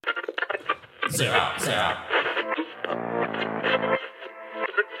Zero.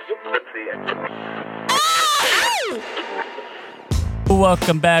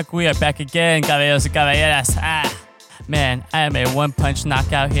 Welcome back. We are back again, caballeros and caballeras. Man, I am a one-punch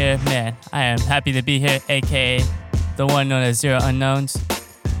knockout here. Man, I am happy to be here, aka the one known as Zero Unknowns.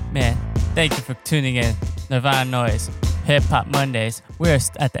 Man, thank you for tuning in. Nirvana Noize, Hip Hop Mondays. We're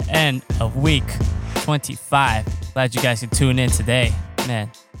at the end of week 25. Glad you guys can tune in today.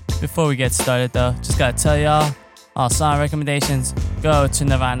 Man, before we get started though, just gotta tell y'all, all song recommendations, go to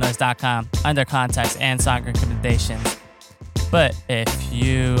nirvananoise.com under contacts and song recommendations. But if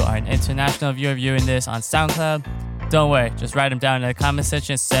you are an international viewer viewing this on SoundCloud, don't worry, just write them down in the comment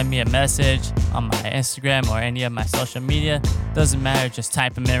section, send me a message on my Instagram or any of my social media. Doesn't matter, just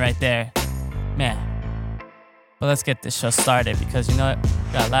type them in right there. Man. But let's get this show started because you know what?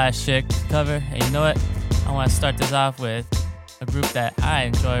 Got a lot of shit to cover. And you know what? I want to start this off with a group that I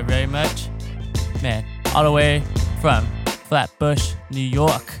enjoy very much. Man, all the way from Flatbush, New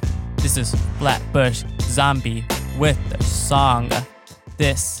York. This is Flatbush Zombie with their song,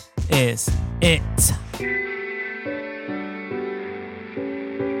 This Is It.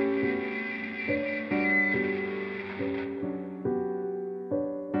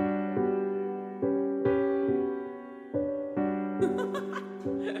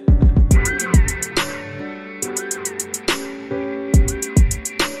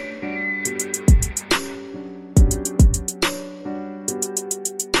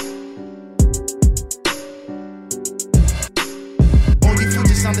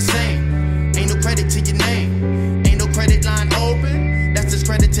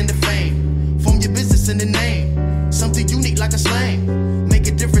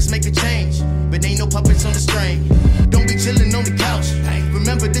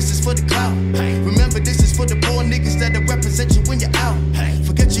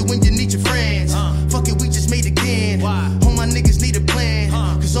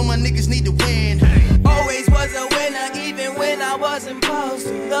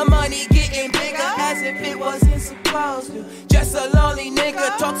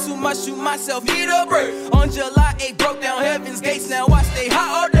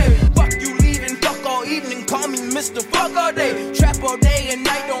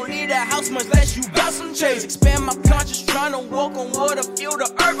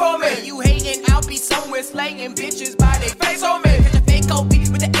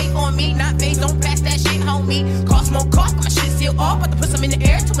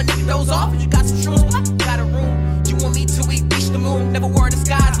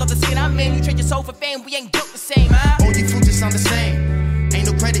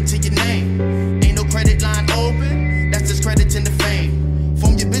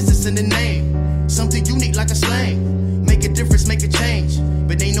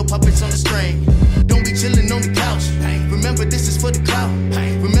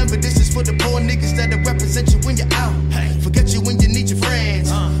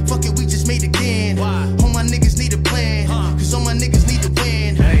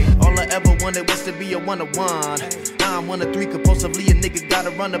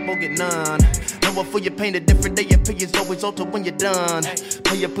 When you're done,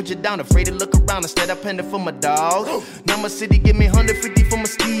 Pouya put you down, afraid to look around. Instead I penned it for my dog. Now my city give me 150 for my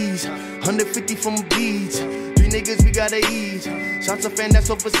skis, 150 for my beats. 3 niggas we gotta eat. Shots of fan that's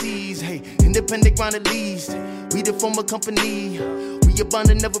overseas. Hey, independent grind at least. We the former company. We a bond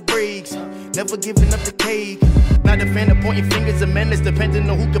that never breaks. Never giving up the cake. Not a fan of pointing fingers and menace, depending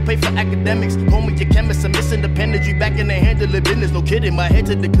on who can pay for academics. Home with your chemist, I'm missing the pendantry. Back in the handle of business, no kidding. My head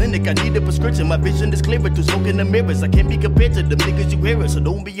to the clinic, I need a prescription. My vision is clearer through smoke in the mirrors. I can't be compared to the niggas you hear it, so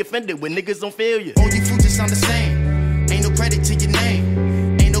don't be offended when niggas don't feel you. All you futures sound the same. Ain't no credit to your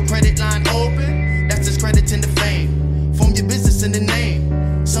name. Ain't no credit line open. That's discrediting the fame. Form your business in the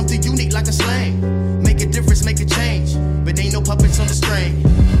name. Something unique like a slang. Make a difference, make a change. But ain't no puppets on the string.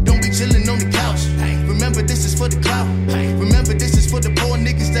 Don't be chillin' on the couch. Remember this is for the clout. Remember this is for the poor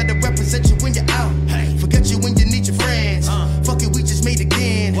niggas that'll represent you when you're out. Forget you when you need your friends. Fuck it, we just made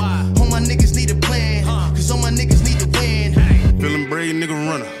again. All my niggas need a plan. Cause all my niggas need to win. Feeling brave, nigga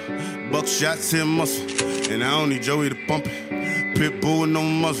runner. Buck shots, hit muscle. And I don't need Joey to pump it. Pitbull, no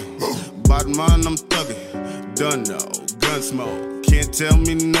muzzle. Bottom line, I'm thuggin'. Done though, gun smoke. Can't tell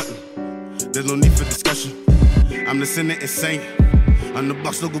me nothing. There's no need for discussion. I'm the sinner insane. I'm the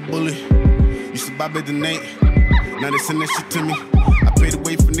box local bully. Used to buy better than Nate. Now they send that shit to me. I paid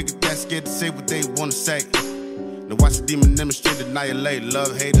away for niggas that scared to say what they wanna say. Now watch the demon demonstrate, annihilate.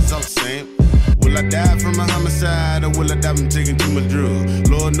 Love, hate is all the same. Will I die from a homicide or will I die from taking too much drug?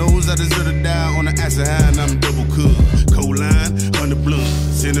 Lord knows I deserve to die on the acid high and I'm double cool. Cold line, 100 blunt.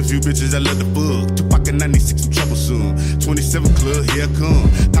 Send a few bitches that love the bug. Tupac and 96, I'm troublesome. 27 club, here I come.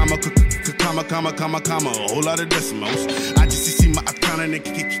 Comma, a whole lot of decimals. I just see my account and they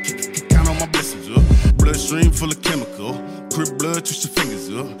count on my blessings up. Bloodstream full of chemical. Crip blood, twist your fingers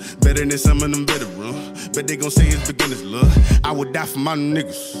up. Better than some of them veterans. Bet they gon' say it's beginner's luck. I would die for my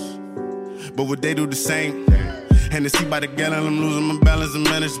niggas, but would they do the same? Hennessy by the gallon, I'm losing my balance and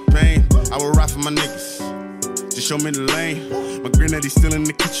manage the pain. I would ride for my niggas, just show me the lane. My granddaddy's still in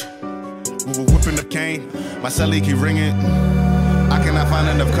the kitchen, we were whipping up cane. My celly keep ringing, I cannot find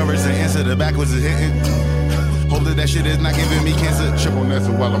enough coverage to answer. The backwards is hitting. Hope that shit is not giving me cancer. Chip on that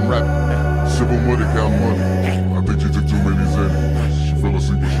while I'm rapping. Civil money, count money. I think she took too many Xannies. She fell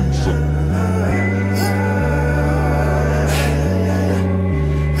asleep when she was sucking.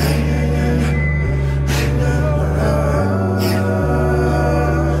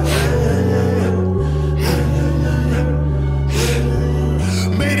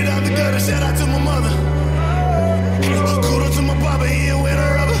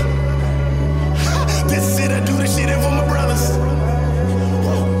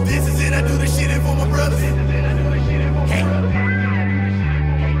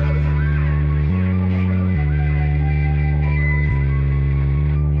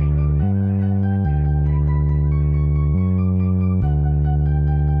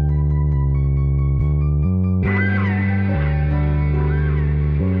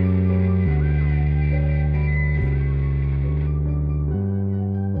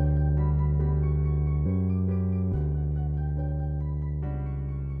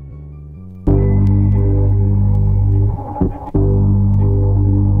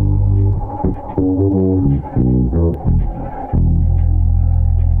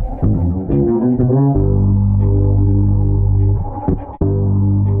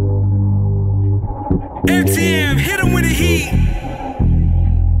 MTM, hit him with the heat.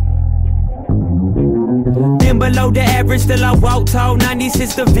 Been below the average, still I walk tall.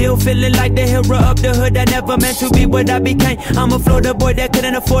 96 the Ville, feeling like the hero of the hood. I never meant to be what I became. I'm a Florida boy that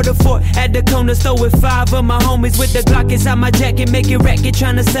couldn't afford a fort. At the corner store with 5 of my homies with the Glock inside my jacket, make it racket,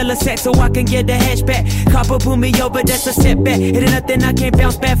 trying to sell a sack so I can get the hatchback. Copper pull me over, that's a setback. It ain't nothing I can't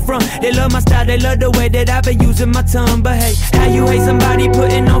bounce back from. They love my style, they love the way that I've been using my tongue. But hey, how you hate somebody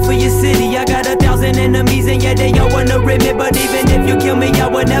putting on for your city? I got 1,000 enemies and yeah, they all wanna rip me. But even if you kill me, I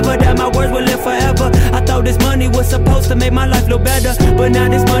would never die. My words will live forever. I thought this money was supposed to make my life look better, but now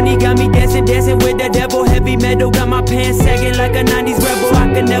this money got me dancing with the devil. Heavy metal got my pants sagging like a 90s rebel.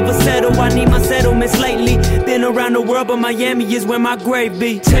 I can never settle, I need my settlements lately. Been around the world, but Miami is where my grave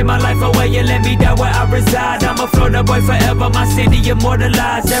be. Take my life away and let me die where I reside. I'm a Florida boy forever, my city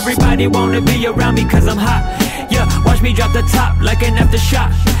immortalized. Everybody wanna be around me cause I'm hot. Yeah, watch me drop the top like an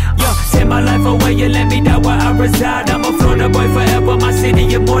aftershock. Yeah, take my life away and let me die where I reside. I'm a Florida boy forever, my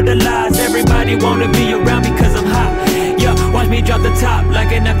city immortalized. Everybody wanna be around me cause I'm hot. Yeah, watch me drop the top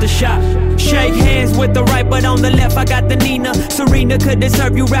like an aftershock. Shake hands with the right, but on the left I got the Nina. Serena couldn't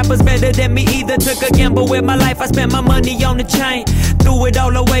serve you rappers better than me either. Took a gamble with my life, I spent my money on the chain. Threw it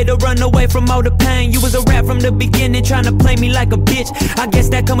all away to run away from all the pain. You was a rap from the beginning, trying to play me like a bitch. I guess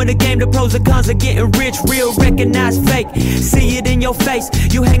that come with the game, the pros and cons of getting rich. Real, recognize fake, see it in your face.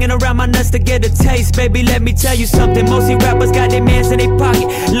 You hanging around my nuts to get a taste. Baby, let me tell you something, most these rappers got their mans in their pocket,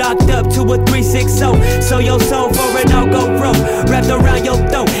 locked up to a 360. So your soul for it all go broke, wrapped around your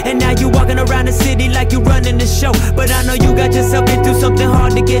throat. And now you walking around the city like you running the show. But I know you got yourself into something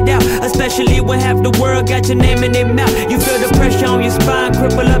hard to get out, especially when half the world got your name in their mouth. You feel the pressure on your spine,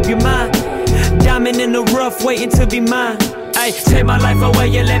 cripple up your mind. Diamond in the rough, waiting to be mine. Ay, take my life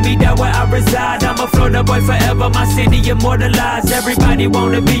away and let me die where I reside. I'm a Florida boy forever, my city immortalized. Everybody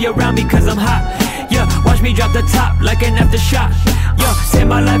wanna be around me cause I'm hot. Yeah, watch me drop the top like an aftershock. Yeah, take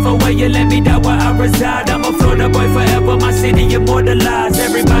my life away and let me die where I reside. I'm a Florida boy forever, my city immortalized.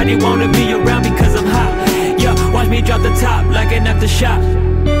 Everybody wanna be around me cause I'm hot. Yeah, watch me drop the top like an aftershock.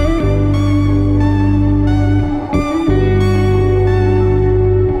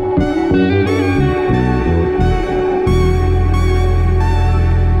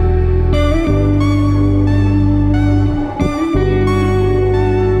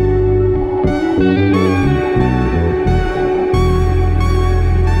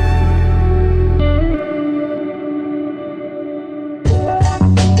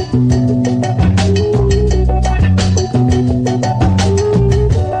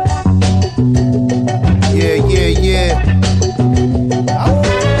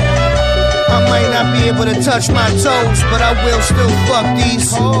 Touch my toes, but I will still fuck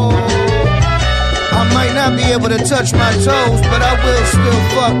these. I might not be able to touch my toes, but I will still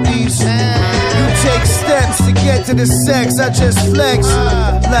fuck these. You take steps to get to the sex, I just flex.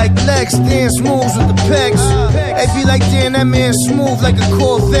 Like Lex, dance moves with the pecs. They be like, damn, that man smooth like a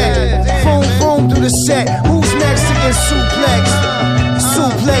Corvette. Phone through the set, who's next to get suplex?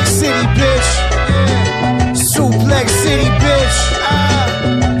 Suplex City, bitch. Suplex City, bitch.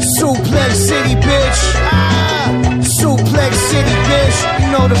 Suplex City, bitch. Suplex City, bitch. You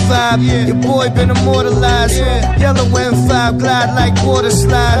know the vibe. Your boy been immortalized. Yellow M5 glide like water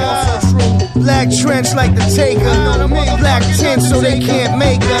slide. Black trench like the Taker. Black tint so they can't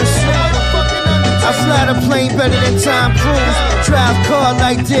make us. I fly the plane better than Tom Cruise. Drive car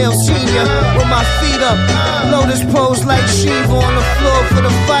like Dale Sr. with my feet up. Lotus pose like Shiva on the floor for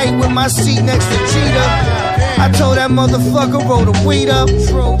the fight with my seat next to Cheetah. I told that motherfucker roll the weed up.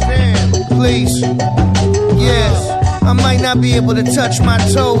 Please. Yes. I might not be able to touch my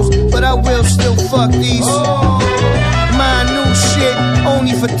toes, but I will still fuck these. My new shit,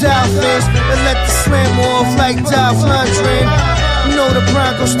 only for dolphins. And let the slam off like Dolph Lundgren. You know the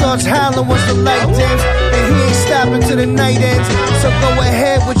Bronco starts howling once the light dims, and he ain't stopping till the night ends. So go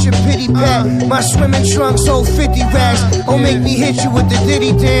ahead with your pity pat. My swimming trunks hold 50 racks. Don't make me hit you with the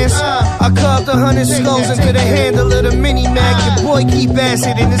Diddy dance. I carved 100 skulls into the handle of the mini Mac. Your boy keep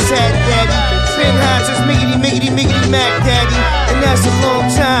acid in his hat, daddy. Been high since miggity Mac daddy, and that's a long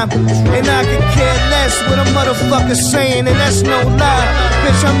time. And I could care less what a motherfucker saying, and that's no lie.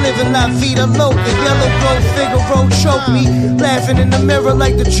 Bitch, I'm living la vida loca. Yellow gold Figaro choke me, laughing in the mirror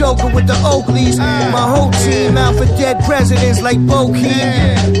like the Joker with the Oakleys. My whole team out for dead presidents like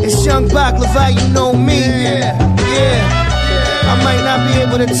Bokeem. It's young Baklava, you know me. Yeah. I might not be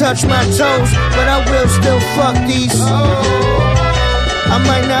able to touch my toes, but I will still fuck these. I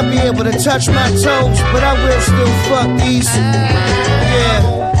might not be able to touch my toes, but I will still fuck these.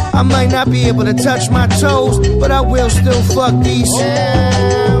 Yeah. I might not be able to touch my toes, but I will still fuck these.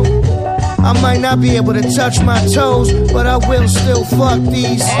 I might not be able to touch my toes, but I will still fuck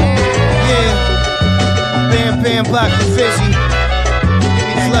these. Yeah. Bam Bam Bach the Vessey.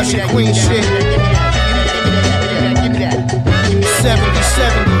 Flush and Queen shit. 70.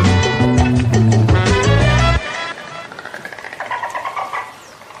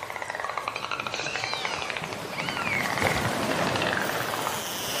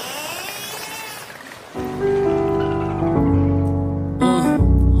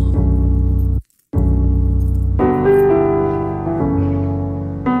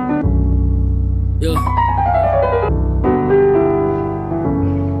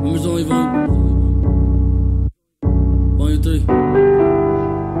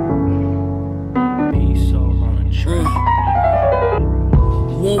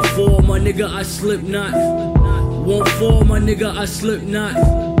 Slipknot. Won't fall, my nigga, I Slipknot.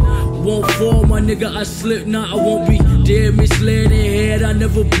 Won't fall, my nigga, I Slipknot. I won't be dead, misled in head, I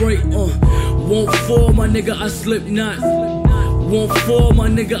never break. Won't fall, my nigga, I Slipknot. Won't fall, my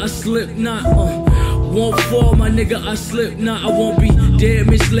nigga, I Slipknot. Won't fall, my nigga, I Slipknot. I won't be dead,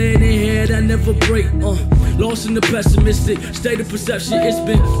 misled in head, I never break. Lost in the pessimistic state of perception. It's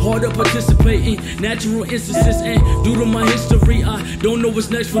been harder participating natural instances, and due to my history, I don't know what's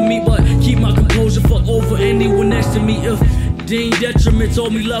next for me, but keep my composure for over anyone next to me. If deemed detriment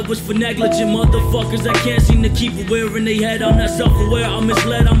told me love was for negligent motherfuckers that can't seem to keep aware in their head. I'm not self-aware, I'm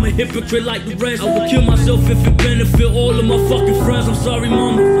misled, I'm a hypocrite like the rest. I would kill myself if it benefit all of my fucking friends. I'm sorry,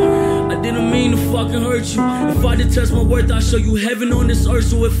 mama, I didn't mean to fucking hurt you. If I did test my worth, I'll show you heaven on this earth.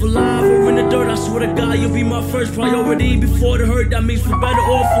 So if alive or in the dirt, I swear to God, you'll be my first priority before the hurt. That means for better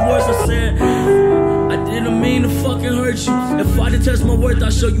or for worse. I said I didn't mean to fucking hurt you. If I did test my worth,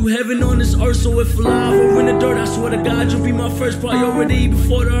 I'll show you heaven on this earth. So if alive or in the dirt, I swear to God, you'll be my first priority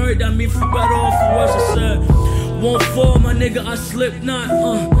before the hurt. That means for better or for worse. I said won't fall, my nigga, I Slipknot.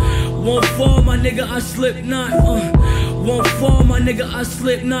 Won't fall, my nigga, I Slipknot. Won't fall, my nigga, I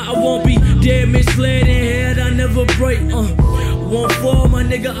Slipknot. I won't be dead, misled in head, I never break. Won't fall, my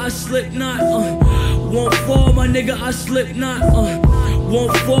nigga, I Slipknot. Won't fall, my nigga, I Slipknot.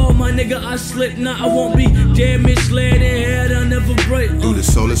 Won't fall, my nigga, I Slipknot. I won't be dead, misled in head, I never break. Through the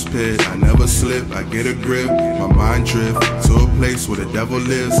soulless pit, I never slip, I get a grip. My mind drift to a place where the devil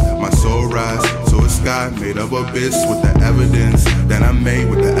lives. My soul rise to a sky made of abyss with the evidence that I made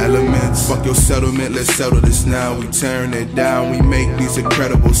with the elements. Fuck your settlement, let's settle this now. We tearing it down, we make these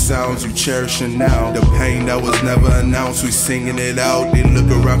incredible sounds you cherishing now. The pain that was never announced, we singing it out. They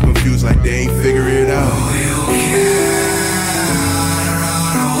look around confused like they ain't figure it out. Oh, you can't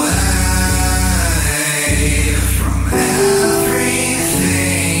run away from everything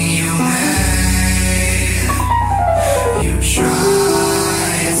you made. You try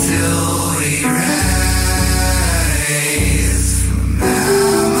to erase the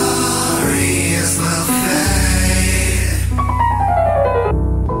memory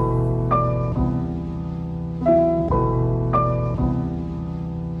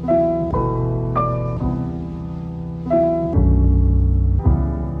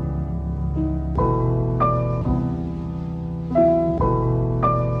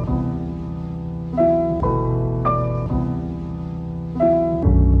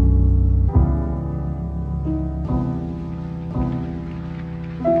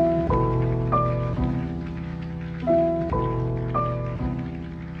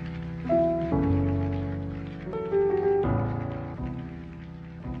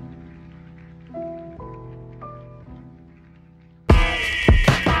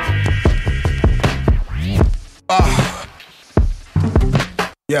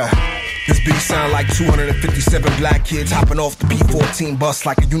Yeah. This beat sound like 257 black kids hopping off the P14 bus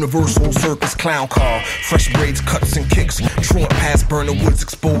like a Universal Circus clown car. Fresh braids, cuts and kicks, truant past burner woods,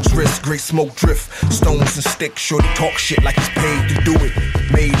 exposed wrists, great smoke drift, stones and sticks. Shorty talk shit like he's paid to do it.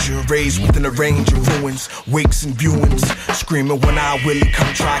 Major, raised within a range of ruins, wakes and viewings. Screaming when I Willie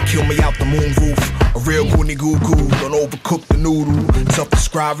come try kill me out the moon roof. A real goonie goo goo, don't overcook the noodle.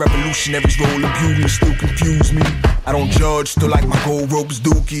 Self-described revolutionaries rolling bugles still confuse me. I don't judge, still like my gold ropes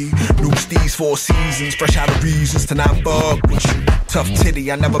dookie. New steez 4 seasons, fresh out of reasons to not fuck with you. Tough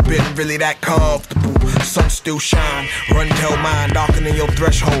titty, I never been really that comfortable. Sun still shine, run tell mine, darkening your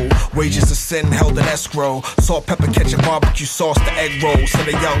threshold. Wages of sin held in escrow. Salt, pepper, ketchup, barbecue sauce, the egg rolls, and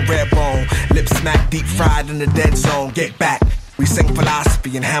a young red bone. Lips smack deep fried in the dead zone. Get back. We sing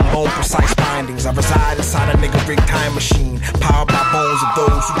philosophy and have bone precise findings. I reside inside a nigga rigged time machine, powered by bones of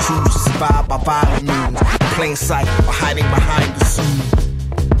those who choose to survive by violent means. Plain sight or hiding behind the scene.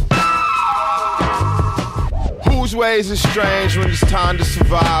 Whose ways is strange when it's time to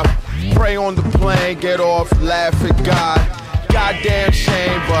survive? Pray on the plane, get off, laugh at God. Goddamn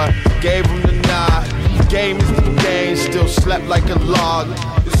shame, but gave him the nod. The game is the game, still slept like a log.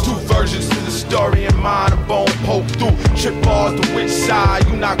 There's 2 versions to the story in mine. A bone poked through, trip balls to which side?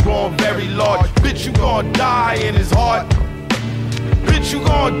 You not growing very large. Bitch, you gon' die in his heart. Bitch, you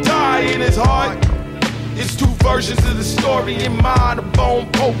gon' die in his heart. It's 2 versions of the story in mine. A bone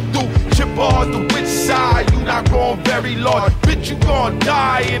poked through, chip balls to which side? You not growing very large. Bitch, you gon'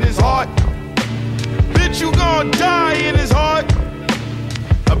 die in his heart. Bitch, you gon' die in his heart.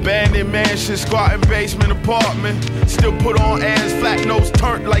 Abandoned mansion, squatting basement apartment. Still put on airs, flat nose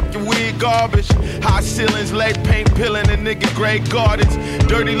turned like your weird garbage. High ceilings, lead paint peeling in nigga gray gardens.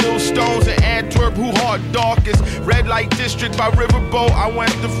 Dirty little stones in Antwerp, who heart darkest. Red light district by Riverboat, I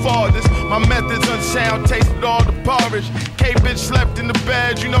went the farthest. My methods unsound, tasted all the porridge. K-bitch slept in the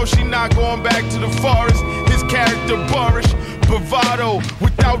bed, you know she not going back to the forest. His character boorish, bravado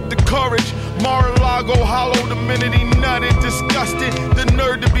without the courage. Mar-a-Lago hollow the minute he nutted. Disgusted, the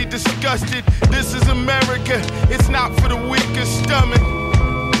nerve to be disgusted. This is America, it's not for the weakest stomach.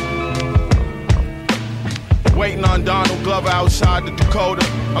 Waiting on Donald Glover outside the Dakota.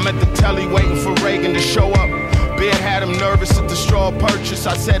 I'm at the telly waiting for Reagan to show up. Beard had him nervous at the straw purchase.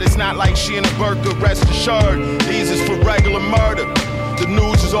 I said it's not like she in a burqa, rest assured. These is for regular murder. The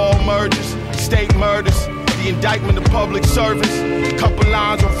news is all mergers, state murders. The indictment of public service. Couple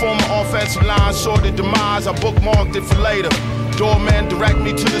lines on former offensive line, sorted demise. I bookmarked it for later. Doorman direct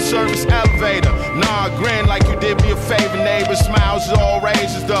me to the service elevator. Nah, grin like you did me a favor, neighbor. Smiles is all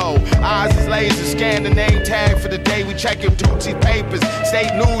razors though. Eyes is laser. Scan the name tag for the day we check your duty papers.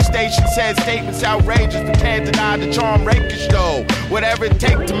 State news station said statements outrageous, but can't deny the charm rakish though. Whatever it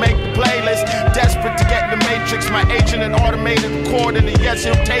take to make the playlist. Desperate to get the matrix. My agent and automated recording, and yes,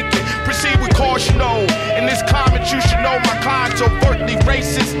 he'll take it. Proceed with caution, no. In this climate, you should know my client's overtly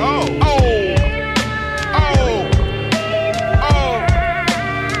racist. Oh.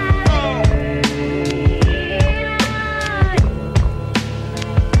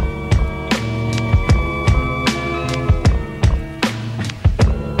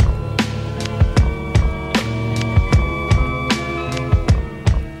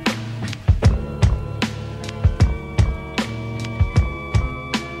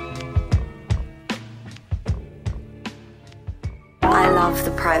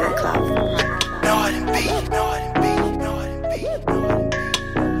 The private club.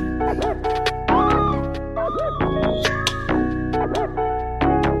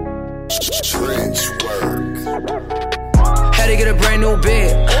 Had to get a brand new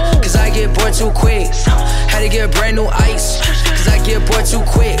bed, cause I get bored too quick. Had to get a brand new ice, cause I get bored too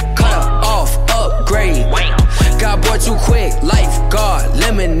quick. Cut off, upgrade. Got bored too quick. Lifeguard,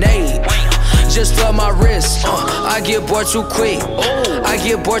 lemonade. Just love my wrist. I get bored too quick. I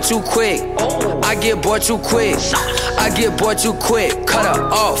get bored too quick. I get bored too quick. I get bored too quick. Cut her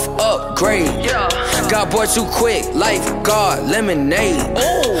off, upgrade. Got bored too quick. Lifeguard, lemonade.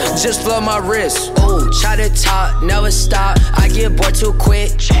 Just love my wrist. Try to talk, never stop. I get bored too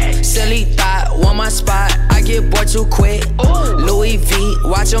quick. Silly thought, want my spot. I get bored too quick. Louis V,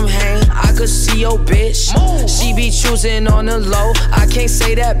 watch him hang. I could see your bitch. She be choosing on the low. I can't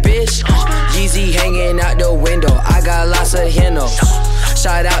say that bitch. Yeezy hanging out the window. I got lots of hennos.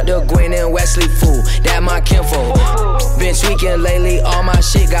 Shout out to Gwen and Wesley Fool. That my kinfolk. Been tweaking lately. All my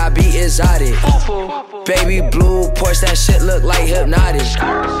shit got beat exotic. Baby blue Porsche, that shit look like hypnotic.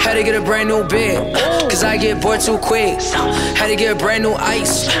 Had to get a brand new bed, cause I get bored too quick. Had to get a brand new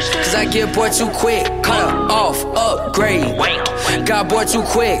ice, cause I get bored too quick. Cut off, upgrade. Got bored too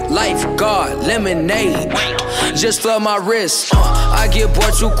quick. Lifeguard, lemonade. Just flood my wrist. I get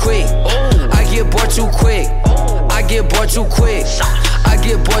bored too quick. I get bored too quick. I get bored too quick. I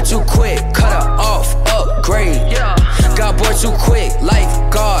get bored too quick. Cut her off, upgrade. Got bored too quick.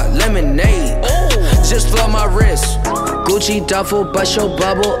 Lifeguard, lemonade. Just flood my wrist. Gucci duffel, bust your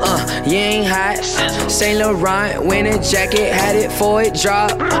bubble, you ain't hot. Saint Laurent, winning jacket, had it for it drop.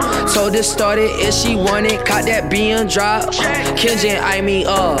 Told her started if she wanted, caught that BM drop. Kenjin eye me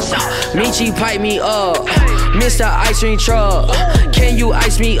up, Michi pipe me up. Mr. Ice Cream Truck, can you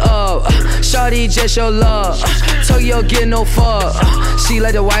ice me up? Shawty just your love, Tokyo get no fuck. She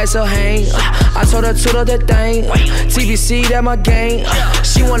let the YSL hang, I told her toot up that thing. TBC that my gang,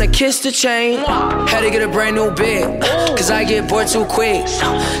 she wanna kiss the chain. Had to get a brand new bed, cause I get bored too quick.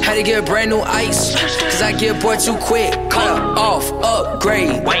 Had to get a brand new ice, cause I get bored too quick. Cut her off,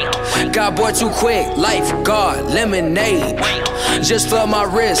 upgrade. Got bored too quick. Lifeguard, lemonade. Just flood my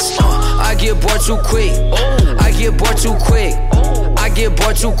wrist. I get bored too quick. I get bored too quick. I get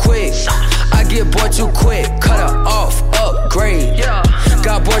bored too quick. I get bored too quick. Cut her off, upgrade.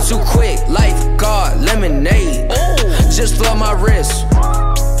 Got bored too quick. Lifeguard, lemonade. Just flood my wrist.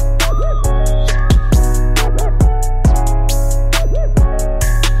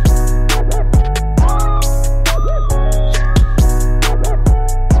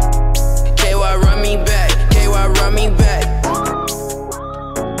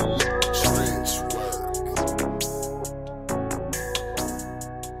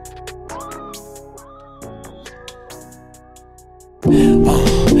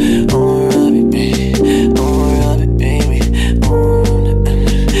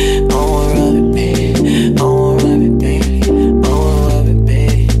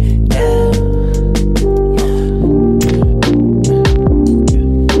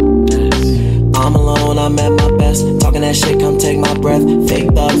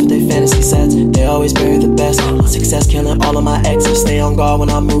 When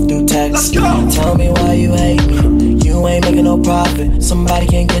I move through text, tell me why you hate me. You ain't making no profit. Somebody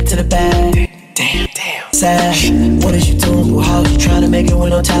can't get to the bag. Damn. Sad. What is you doing through house? You trying to make it with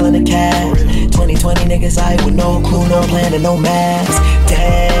no talent and cash. 2020 niggas out with no clue, no plan and no mask.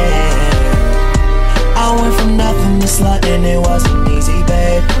 Damn. I went from nothing to slut and it wasn't easy,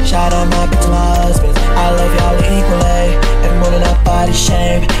 babe. Shout out my bitch, my husband. I love y'all equally. Every morning I body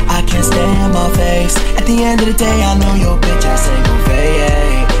shame. I can't stand my face. At the end of the day, I know your bitch ass ain't gon'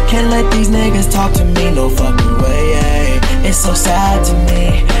 fade. Can't let these niggas talk to me, no fucking way. It's so sad to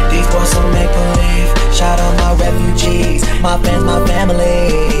me. These boys so make believe. Shout out my refugees, my fans, my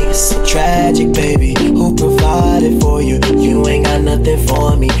family. It's so tragic, baby. Who provided for you? You ain't got nothing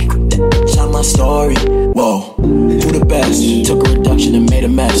for me. Shout my story. Whoa, who the best? Took a reduction and made a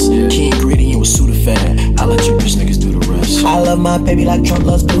mess. Key ingredient was Sudafed. I let you bitch niggas do the rest. I love my baby like Trump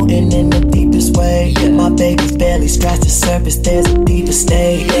loves Putin in the deepest way. My baby's barely scratched the surface, there's a deeper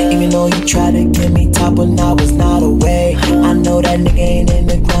state. Even though you tried to give me top when I was not away. I know that nigga ain't in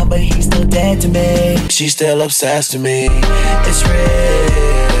the ground, but he's still dead to me. She's still obsessed with me. It's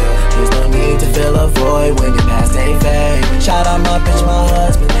real. There's no need to fill a void when your past ain't fake. Shout out my bitch, my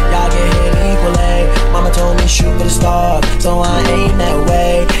husband. Y'all get hit equally. Mama told me shoot for the stars, so I aim that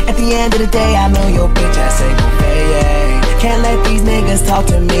way. At the end of the day, I know your bitch ass ain't gon' fade. Can't let these niggas talk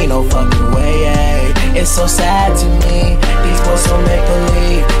to me, no fucking way. It's so sad to me. These boys so make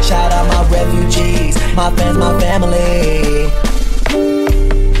believe. Shout out my refugees, my fans, my family.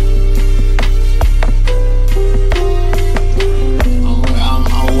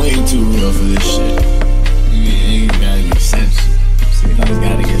 I'm way too real for this shit. You gotta get sensitive. See, I just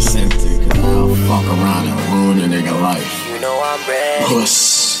gotta get sensitive, cause I'll fuck around and ruin a nigga life. You know I'm ready.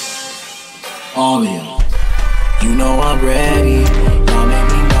 Puss. All of y'all. You know I'm ready. Y'all make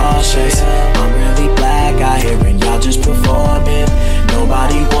me nauseous. I'm really black out here and y'all just performing.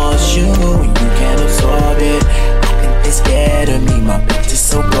 Nobody wants you and you can't absorb it. I think they're scared of me. My bitch is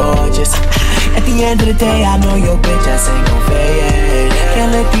so gorgeous. At the end of the day, I know your bitch ass ain't gon' fade.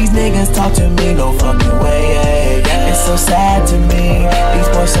 Can't let these niggas talk to me, no fucking way. It's so sad to me. These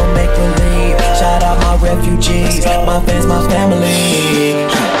boys so make believe. Shout out my refugees, my fans, my family.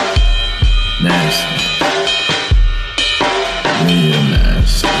 Nasty. Real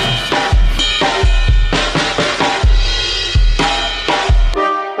nasty.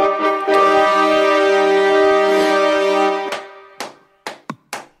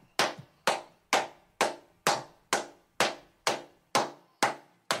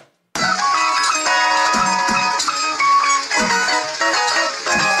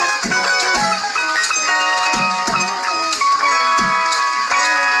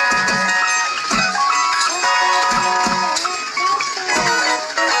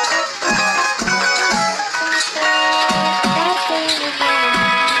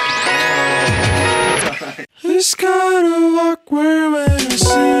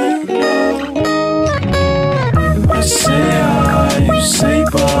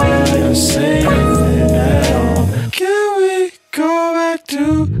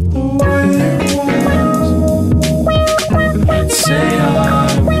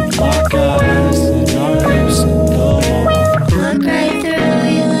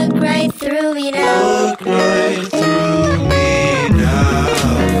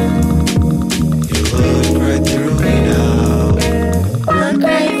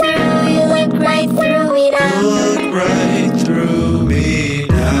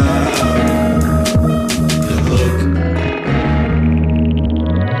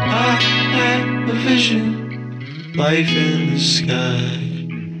 life in the sky.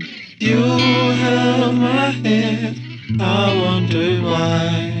 You held my hand, I wondered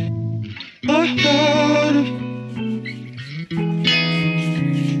why. I had a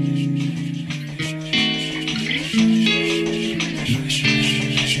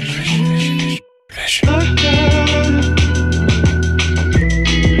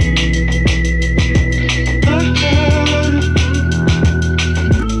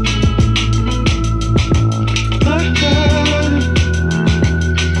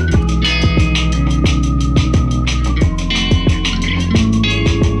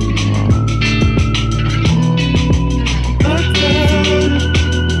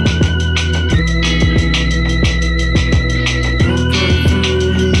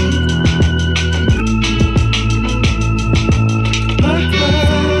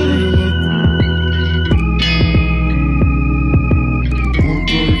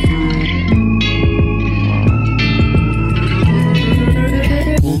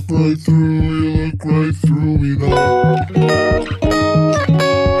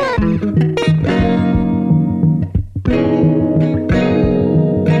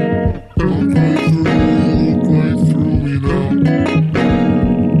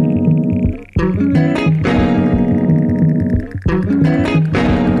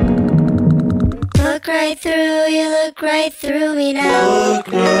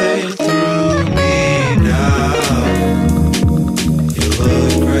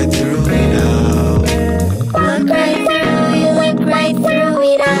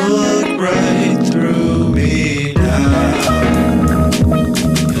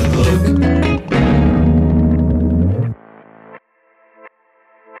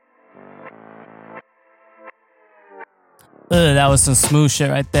That was some smooth shit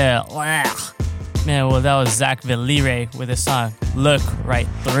right there. Man, well, that was Zack Villere with his song Look Right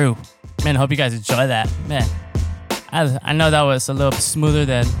Through. Man, I hope you guys enjoy that. Man, I know that was a little smoother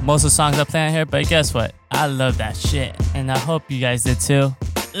than most of the songs I play on here, but guess what? I love that shit, and I hope you guys did too.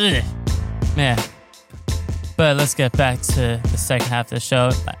 Ugh. Man. But let's get back to the second half of the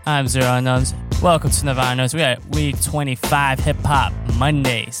show. I'm Zero Unknowns. Welcome to Nirvana. We're at week 25 Hip Hop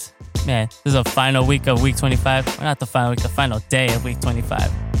Mondays. Man, this is the final week of week 25. Well, not the final week, the final day of week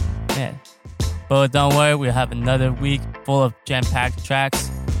 25. Man. But don't worry, we'll have another week full of jam-packed tracks.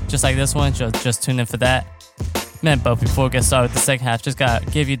 Just like this one, so just tune in for that. Man, but before we get started with the second half, just gotta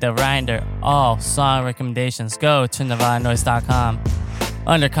give you the reminder. All song recommendations go to NirvanaNoise.com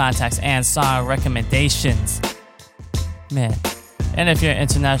under contacts and song recommendations. Man. And if you're an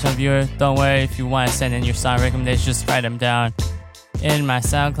international viewer, don't worry. If you want to send in your song recommendations, just write them down in my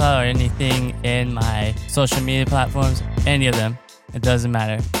SoundCloud or anything in my social media platforms, any of them. It doesn't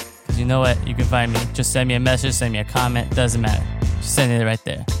matter. Because you know what? You can find me. Just send me a message, send me a comment. Doesn't matter. Just send it right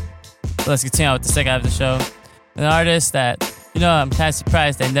there. So let's continue on with the second half of the show. An artist that, I'm kind of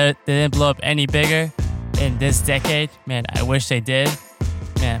surprised they didn't blow up any bigger in this decade. Man, I wish they did.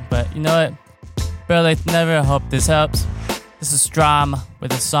 Man, but you know what? Better late than never. I hope this helps. This is DRAM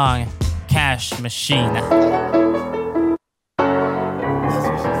with the song Cash Machine.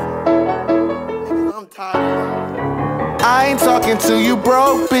 I ain't talking to you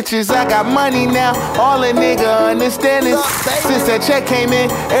broke bitches, I got money now. All a nigga understand is since that check came in,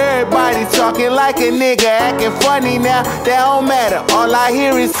 everybody talking like a nigga, acting funny now. That don't matter, all I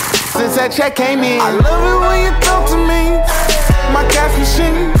hear is since that check came in. I love it when you talk to me, my cash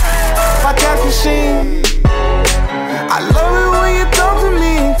machine, my cash machine. I love it when you talk to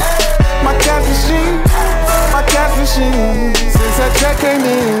me, my cash machine, my cash machine. Since that check came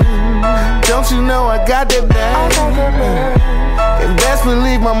in, don't you know I got that bag? And best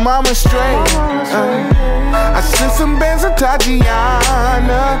believe my mama straight. I sent some bands of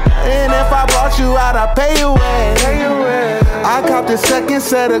Tatiana, and if I brought you out, I pay you away. I copped the second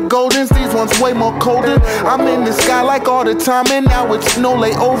set of Goldens, these ones way more colder. I'm in the sky like all the time, and now it's no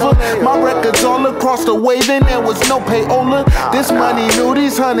layover. My records all across the wave, and there was no payola. This money new,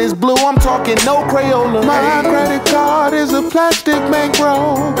 these honeys blue, I'm talking no Crayola. My credit card is a plastic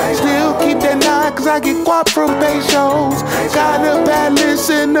bankroll. Still keep that 9 cause I get guap from pay shows. Got a palace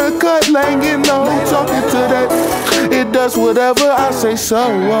in the cut, laying low. Talking to that, it does whatever I say so.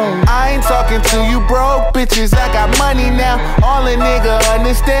 I ain't talking to you broke bitches, I got money now. All a nigga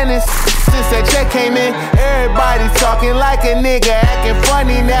understand is since that check came in, everybody talking like a nigga, acting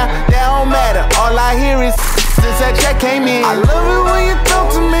funny now. That don't matter, all I hear is since that check came in. I love it when you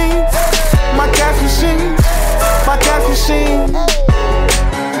talk to me, my cash machine, my cash machine.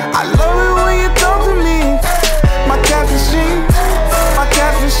 I love it when you talk to me, my cash machine, my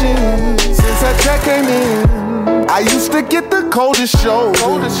cash machine. Since that check came in, I used to get the coldest shows.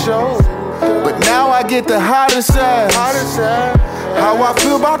 but now I get the hottest ass. How I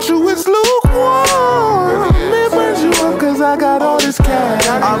feel about you is lukewarm. It burns you up cause I got all this cash.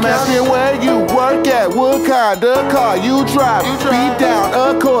 I'm asking where you work at, what kind of car you drive. Beat down,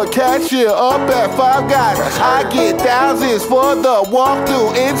 Accord, cashier, up at Five Guys. I get thousands for the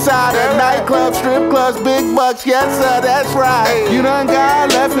walkthrough inside a nightclub, strip clubs, big bucks. Yes sir, that's right. You done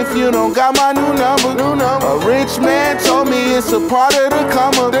got left if you don't got my new number. A rich man told me it's a part of the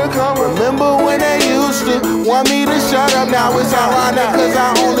come up. Remember when they used to want me to shut up? Now it's ironic cause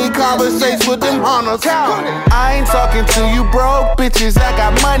I only conversate with them hunters. I ain't talking to you broke bitches, I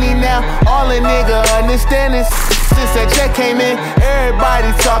got money now. All a nigga understand is since that check came in,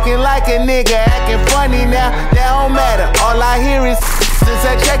 everybody talking like a nigga, acting funny now. That don't matter, all I hear is since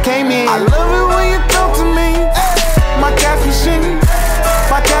that check came in. I love it when you talk to me. My cash machine,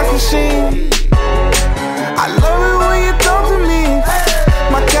 my cash machine. I love it when you talk to me.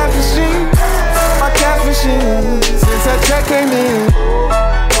 My cash machine, my cash machine. Since that check came in.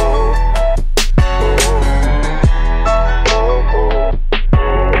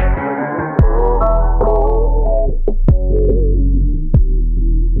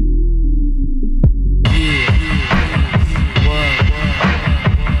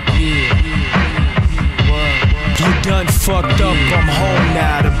 Fucked up, I'm home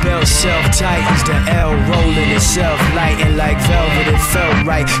now. The belt self-tightens, the L rolling itself, lighting like velvet. It felt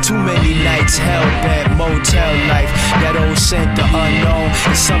right. Too many nights hell-bent, motel life. That old scent, the unknown.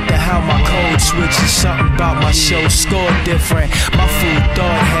 It's something how my code switches. Something about my show scored different. My food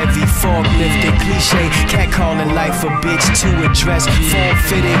thought heavy, fork-lifted, cliche. Cat calling life a bitch to address.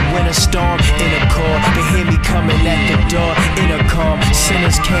 Form-fitted, winter storm, inner core. They hear me coming at the door, intercom.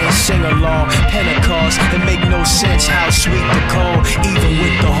 Sinners can't sing along. Pentecost, it make no sense how sweet the cold, even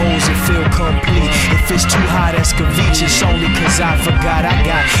with the holes it feel complete. If it's too hot, that's ceviche. It's only cause I forgot I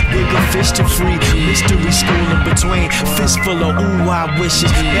got bigger fish to free. Mystery school in between, fistful of ooh I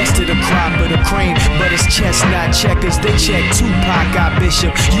wishes. Best of the crop of the cream, but it's chestnut checkers. They check Tupac, got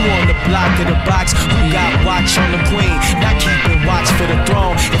Bishop. You on the block of the box, who got watch on the queen? Not keeping watch for the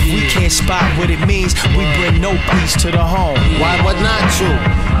throne. If we can't spot what it means, we bring no peace to the home. Why would not you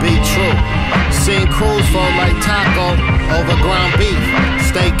be true? Seen crews fall like taco over ground beef.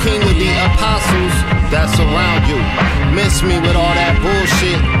 Stay king of the apostles that's around you. Miss me with all that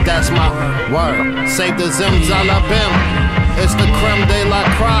bullshit, that's my word. Save the Zimzalabim, it's the creme de la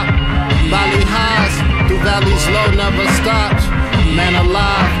crop. Valley highs, through valleys low, never stops. Man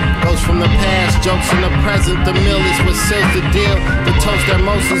alive, goes from the past, jokes in the present. The meal is what seals the deal. The toast that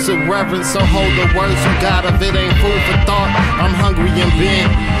most is irreverent, so hold the words you got. If it ain't food for thought, I'm hungry and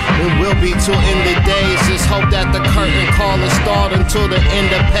bent. It will be till end of days. Just hope that the curtain call is stalled until the end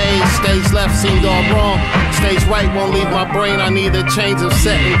of page. Stage left seemed all wrong. Stage right won't leave my brain. I need a change of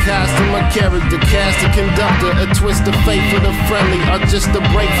setting, costume, a character, cast a conductor, a twist of fate for the friendly, or just a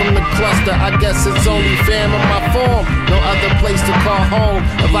break from the cluster. I guess it's only fam in my form. No other place to call home.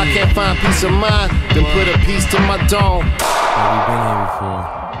 If I can't find peace of mind, then put a piece to my dome.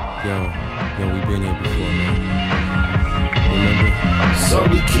 Yo, we been here before, man. Remember? So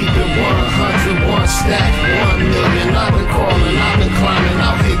we keep it 100, one stack, 1 million. I've been crawling, I've been climbing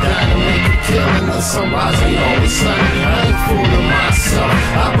out here down to make a killing. The sunrise ain't always sunny. I ain't fooling myself.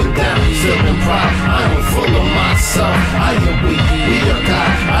 I've been down, still been proud. I ain't full of myself. I am weak, we are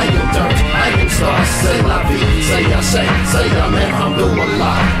God. I am dirt, I am stars. Say la vie, say I say amen.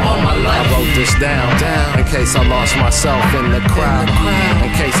 Alhamdulillah. All my life I wrote this down in case I lost myself in the crowd.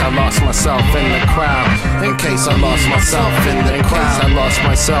 In case I lost myself in the crowd. In case I lost myself in the crowd. I lost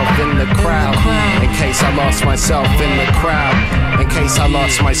myself in the crowd. In case I lost myself in the crowd. In case I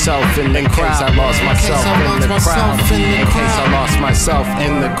lost myself in the crowd. I lost myself in the crowd. In case I lost myself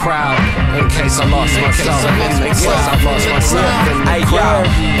in the crowd. In case I lost myself in the crowd. I lost myself in the crowd.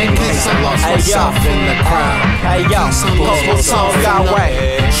 In case I lost myself in the crowd. Hey yo, couple songs got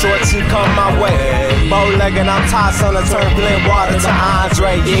way. Short T come my way. Bow-legged, I'm tossed on a turbulent water to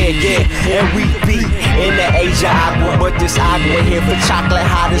Andre. Yeah. And we be in the Asia Aqua, but this Aqua here for chocolate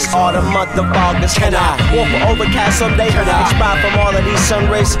hottest all the month of August. Can I walk for overcast someday? Inspired from all of these sun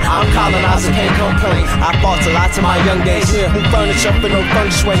rays, I'm colonizing, can't complain. I fought a lot to my young days. New furniture for no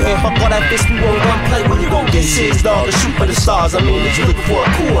feng shui. Fuck all that fist, we won't gunplay. When you gon' get serious, dog, and shoot for the stars. I mean, if you looking for a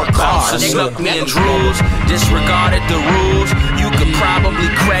cool car. Look me in drools, disregarded the rules. You could probably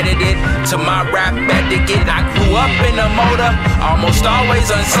credit it to my rap etiquette. I grew up in a motor, almost always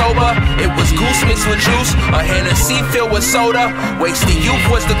unsober. It was Goose mixed with juice, a Hennessy filled with soda. Wasted youth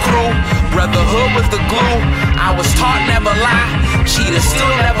was the crew, brotherhood was the glue. I was taught never lie, cheaters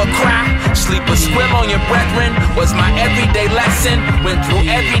still never cry. Sleep a squill on your brethren was my everyday lesson. Went through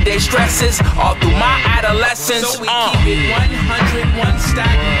everyday stresses all through my adolescence. So we keep it 100, one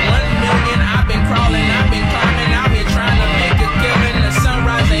stack, 1 million. I've been crawling, I've been climbing out here trying to make a killing. The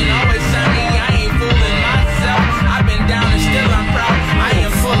sunrise ain't always sunny, I ain't fooling myself. I've been down and still I'm proud. I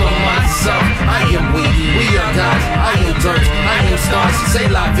am full of myself. I am weak, we are gods. I am dirt, I am stars.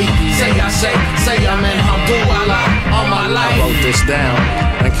 Say la vie, say I say amen, hamdulillah, all my life. I wrote this down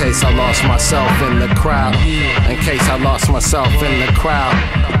in case I lost myself in the crowd. In case I lost myself in the crowd.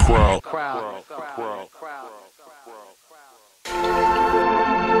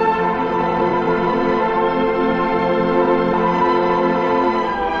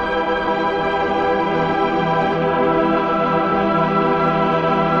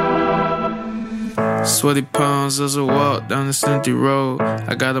 Sweaty palms as I walk down this empty road.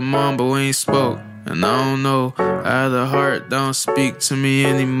 I got a mom, but we ain't spoke. And I don't know, I had a heart, don't speak to me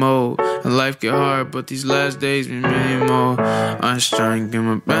anymore. And life get hard, but these last days be many more. I'm just trying to get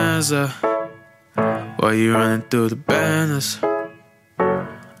my bands up while you running through the banners. I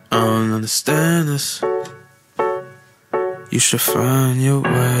don't understand this. You should find your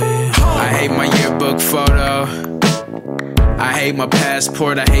way. I hate my yearbook photo, I hate my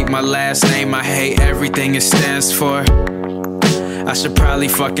passport, I hate my last name, I hate everything it stands for. I should probably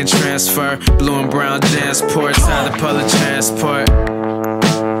fucking transfer blue and brown transport, tired of public transport.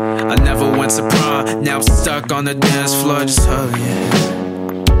 I never went to prom, now I'm stuck on the dance floor. Just holding your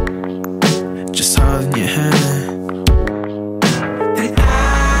hand, just holding your hand. And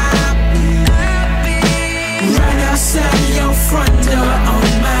I'll be right outside your front door on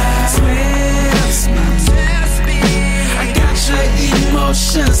my twist. I got your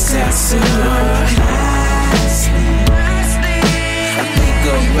emotions tattooed on my sleeve. I think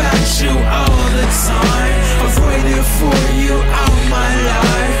about you all the time. I've waited for you all my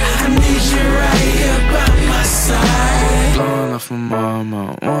life. I need you right here by my side. Blowing off my mom, I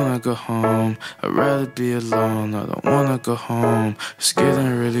don't wanna go home. I'd rather be alone, I don't wanna go home. It's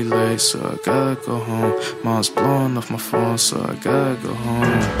getting really late, so I gotta go home. Mom's blowing off my phone, so I gotta go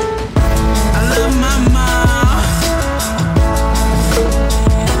home. I love my mom.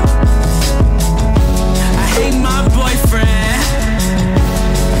 I hate my boyfriend.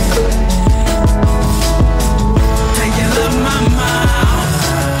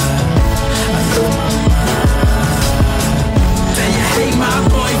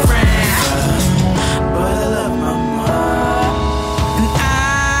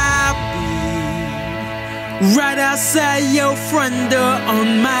 Right outside your front door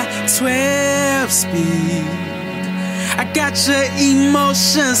on my 12-speed. I got your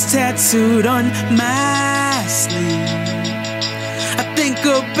emotions tattooed on my sleeve. I think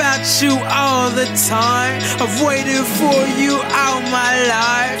about you all the time. I've waited for you all my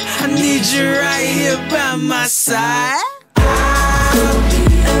life. I need you right here by my side. I'll be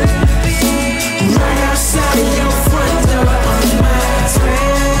right outside your front door on my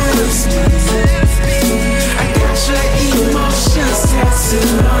 12-speed. Emotions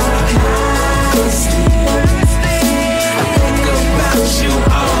tattooed on my sleeve. I think about you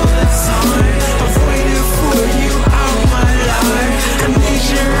all the time. I've waited for you all my life. I need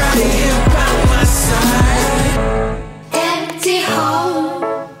you right here by my side. Empty home,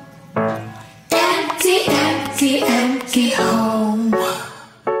 empty, empty, empty home.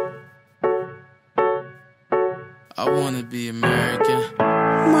 I wanna be American.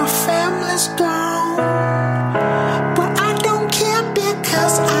 My family's gone, but I don't care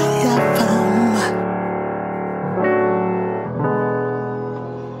because I love them.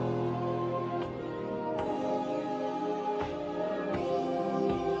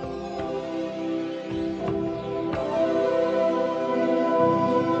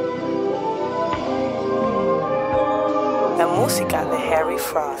 La música de Harry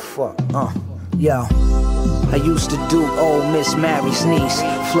Fraud. Fuck, yo. I used to do old Miss Mary's niece,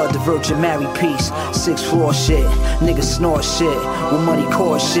 flood the Virgin Mary piece, 6th floor shit, niggas snort shit, with money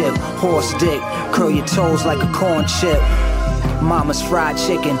core shit, horse dick, curl your toes like a corn chip. Mama's fried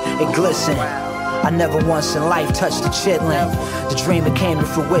chicken, it glisten. I never once in life touched a chitlin. The dream it came to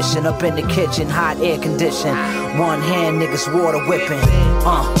fruition up in the kitchen, hot air condition. One hand niggas water whipping.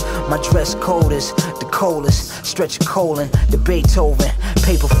 My dress code is the coldest. Stretch a colon, the Beethoven.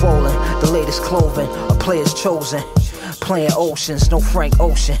 Paper folding, the latest clothing. A player's chosen. Playing oceans, no Frank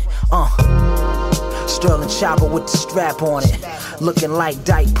Ocean. Sterling chopper with the strap on it. Looking like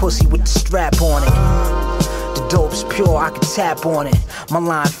dyke pussy with the strap on it. The The dope's pure, I can tap on it. My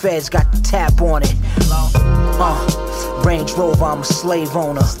line feds got the tap on it. Range Rover, I'm a slave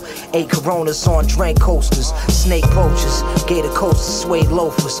owner. 8 Coronas on drink coasters. Snake poachers, gator coasters, suede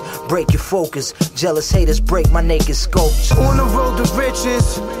loafers. Break your focus, jealous haters break my naked sculptures. On the road to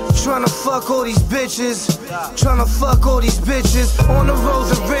riches, tryna fuck all these bitches. Tryna fuck all these bitches. On the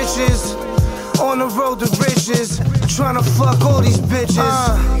road to riches, on the road to riches. Tryna fuck all these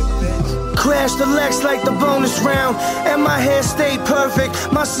bitches. Crash the Lex like the bonus round, and my hair stayed perfect.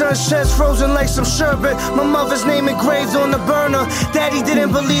 My son's chest frozen like some sherbet. My mother's name engraved on the burner. Daddy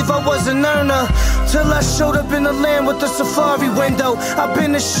didn't believe I was an earner till I showed up in the land with the safari window. I've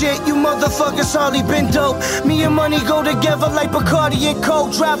been the shit, you motherfuckers hardly been dope. Me and money go together like Bacardi and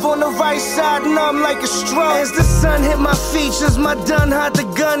Coke. Drive on the right side, numb like a stroke. As the sun hit my features, my done hide the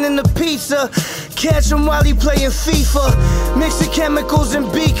gun in the pizza. Catch him while he playing FIFA. Mixing chemicals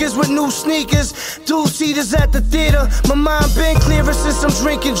and beakers with new sneakers. Two-seaters at the theater. My mind been clearer since I'm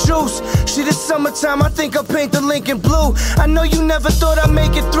drinking juice. Shit, it's summertime, I think I paint the Lincoln blue. I know you never thought I'd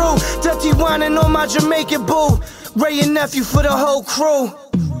make it through. Dirty whining on my Jamaican boo. Ray and nephew for the whole crew.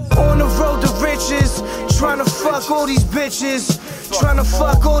 On the road to riches, tryna fuck all these bitches. Tryna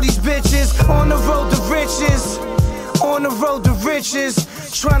fuck all these bitches. On the road to riches, on the road to riches.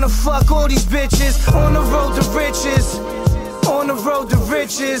 Tryna fuck all these bitches. On the road to riches, on the road to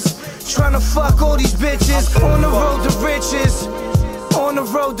riches. Tryna fuck all these bitches. On the road to riches, on the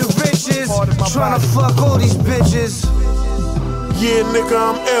road to riches. Tryna fuck all these bitches. Yeah, nigga,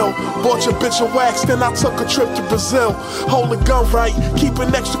 I'm ill. Bought your bitch a wax, then I took a trip to Brazil. Hold the gun right, keep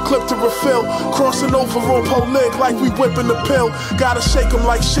an extra clip to refill. Crossing over on pole leg like we whipping the pill. Gotta shake 'em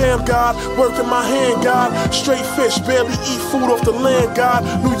like Sham God, working my hand, God. Straight fish, barely eat food off the land, God.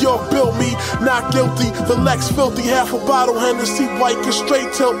 New York built me, not guilty. The Lex filthy, half a bottle Hennessy, white and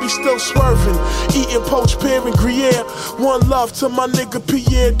straight tilt me still swerving. Eating poached pear and Gruyere. One love to my nigga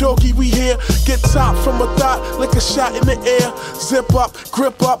Pierre, doggy we here. Get top from a thought, like a shot in the air. Zip up,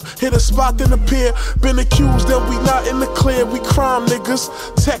 grip up, hit a spot then appear. Been accused that we not in the clear. We crime niggas,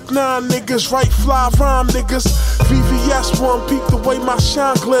 Tech 9 niggas, right fly rhyme niggas. VVS one, peep the way my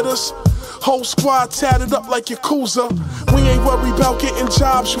shine glitters. Whole squad tatted up like Yakuza. We ain't worried about getting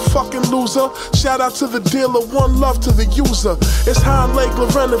jobs, you fucking loser. Shout out to the dealer, one love to the user. It's Hein Leg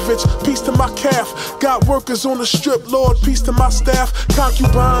Lorenovich, peace to my calf. Got workers on the strip, Lord, peace to my staff.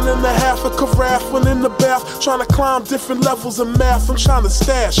 Concubine and a half a carafe when in the bath. Trying to climb different levels of math, I'm trying to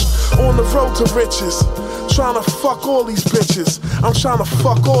stash. On the road to riches, trying to fuck all these bitches. I'm trying to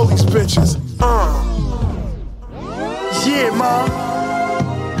fuck all these bitches. Yeah, ma.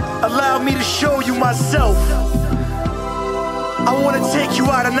 Allow me to show you myself. I wanna take you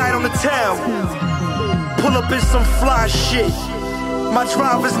out tonight on the town. Pull up in some fly shit. My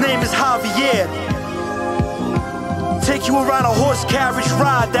driver's name is Javier. Take you around a horse carriage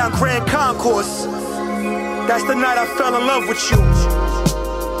ride down Grand Concourse. That's the night I fell in love with you.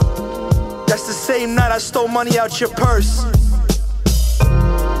 That's the same night I stole money out your purse.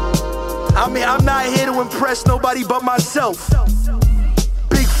 I mean, I'm not here to impress nobody but myself.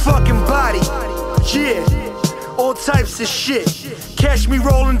 Fucking body, yeah, all types of shit. Catch me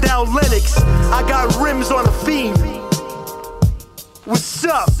rolling down Lennox, I got rims on a Fiend. What's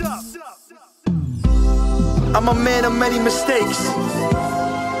up? I'm a man of many mistakes.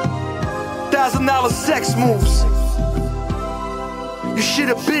 $1,000 sex moves. You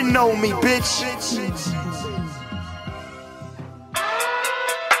should've been known me, bitch.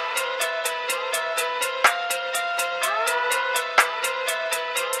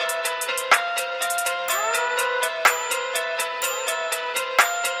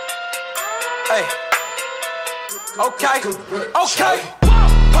 Okay.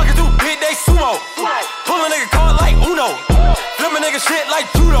 Pocket too big, they sumo. Pull a nigga card like Uno. Flip a nigga shit like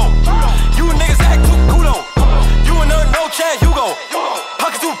judo. You niggas act too kudo. You and no chance, you go.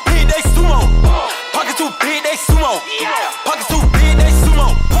 Pocket too big, they sumo. Pocket too big, they sumo. Pocket too big, they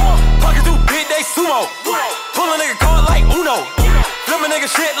sumo. Pocket too big, they sumo. Pull a nigga card like Uno. Flip a nigga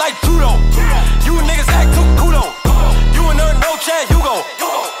shit like judo. You niggas act too kudo. You and no chance, you go.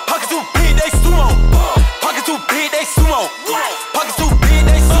 Pocket too big, they sumo. Pocket too big, they sumo. Pocket too big,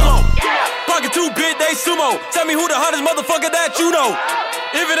 they sumo. Pocket too big, they sumo. Tell me who the hottest motherfucker that you know.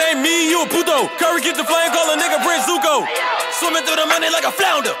 If it ain't me, you a puto. Curry get the flame, call a nigga Prince Zuko. Swimming through the money like a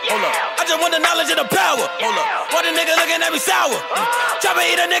flounder. Hold up. I just want the knowledge and the power. Hold up. Why the nigga looking at me sour? Chopper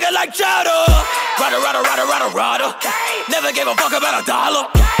eat a nigga like chowder. Rada. Never gave a fuck about a dollar.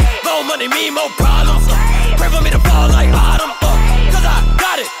 More money, me, more problems. Pray for me to fall like autumn. Cause I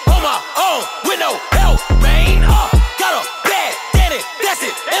got it on my own with no help, man. Got a bad daddy, that's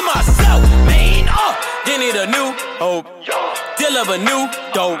it, and myself, man. You need a new deal of a new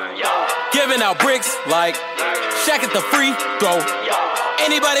dope. Giving out bricks like Shaq at the free throw.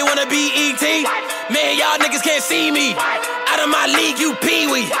 Anybody wanna be ET? Man, y'all niggas can't see me. Out of my league, you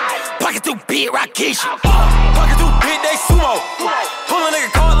pee-wee. Pocket too big, Rakishi. Pocket too big, they sumo. Pull a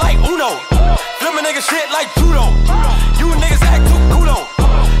nigga card like Uno. Flip a nigga shit like judo. You niggas act too kudo.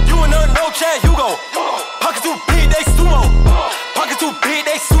 You and no Chad Hugo. Pocket too big, they sumo. Pocket too big,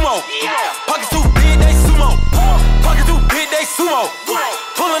 they sumo. Pocket too big, they sumo. Pocket too big, they sumo.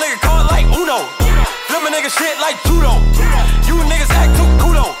 Pull a nigga card like Uno. Flip a nigga shit like judo. You niggas act too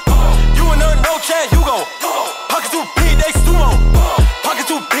kudo. You and no Chad Hugo. Pocket too big, they sumo. Pocket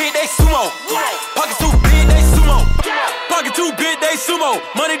too big, they sumo. Pocket too big, they sumo. Pocket too big, they sumo.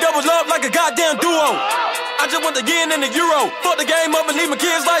 Money doubles up like a goddamn duo. I just want the yen and the euro. Fuck the game up and leave my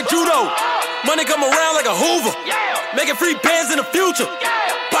kids like judo. Money come around like a Hoover. Making free bands in the future.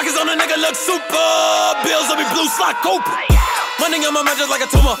 Pockets on a nigga look super. Bills on me blue slot Cooper. Money on my mind just like a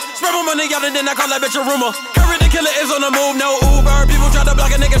tumor. Spread my money out and then I call that bitch a rumor. Curry the killer is on the move, no Uber. People try to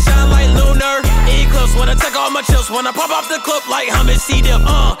block a nigga shine like lunar. Eclipse when I take all my chips. When I pop off the clip like Hummus C-Dip.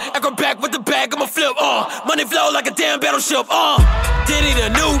 Acrobat with the bag, I'ma flip. Money flow like a damn battleship. Diddy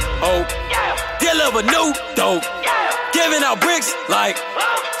the new hope. Deal of a new dope. Giving out bricks like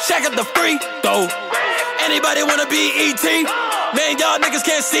Shaq at the free throw. Anybody wanna be ET? Man, y'all niggas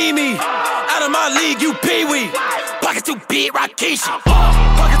can't see me. Out of my league, you pee-wee. Pocket too big, Rakishi.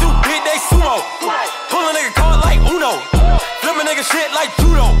 Pocket too big, they sumo. Pull a nigga card like Uno. Flip a nigga shit like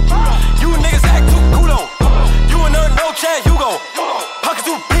judo. You niggas act too kudo. You and no Chad Hugo. Pocket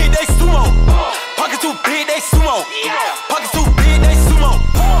too big, they sumo. Pocket too big, they sumo. Pocket too big, they sumo.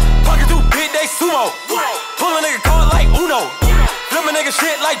 Pocket too big, they sumo. Pull a nigga card like Uno. Flip a nigga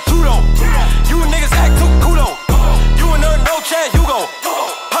shit like judo. You niggas act too kudo. You and no Chad Hugo.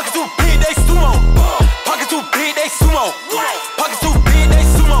 Pocket too big, they sumo. Pocket too big, they sumo. Pocket too big, they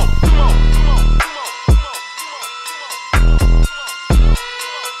sumo.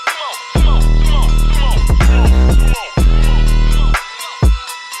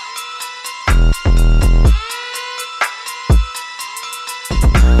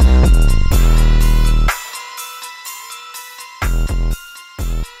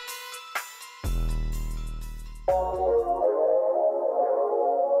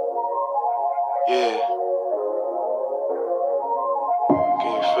 Yeah.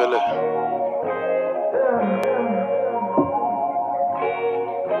 Can you feel it?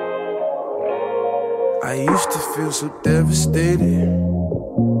 I used to feel so devastated.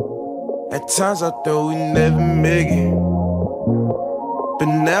 At times I thought we'd never make it. But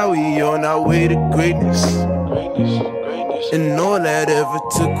now we on our way to greatness. And all that ever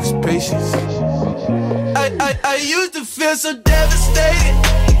took was patience. I used to feel so devastated.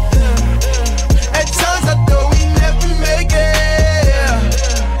 At times I thought we'd never make it.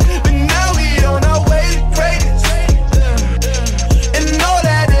 But now we on our way to greatness. And all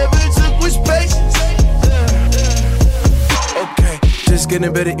that ever took was patience. Okay, just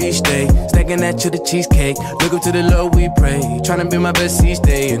getting better each day. Stacking that to the cheesecake. Look up to the Lord we pray. Trying to be my best each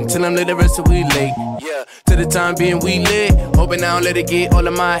day. Until I'm late, the rest of we late. Yeah, to the time being we lit. Hoping I don't let it get all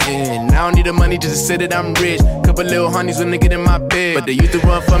of my head. I don't need the money just to say that I'm rich. Couple little honeys when they get in my bed. But they used to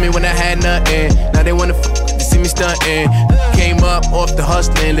run for me when I had nothing. Now they wanna to see me stunting. Came up off the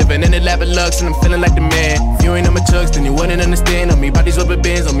hustling. Living in the lap of lux and I'm feeling like the man. If you ain't on my chucks, then you wouldn't understand. On me, bodies rubber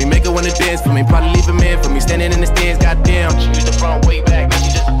bands. On me, make her wanna dance. For me, probably leave a man. For me, standing in the stands, goddamn. She used the front way back, now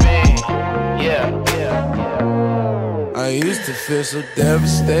she just a bang. Yeah. I used to feel so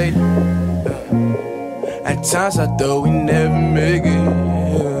devastated. At times I thought we'd never make it.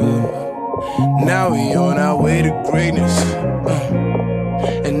 Now we on our way to greatness.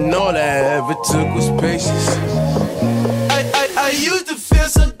 And all that ever took was patience. I used to feel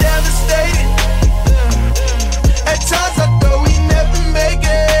so devastated. At times I thought we'd never make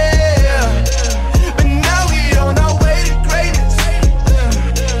it. But now we on our way to greatness.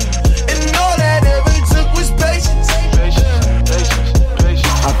 And all that ever took was patience.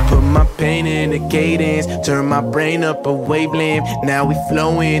 I put my pain in the cadence, turn my brain up a wavelength. Now we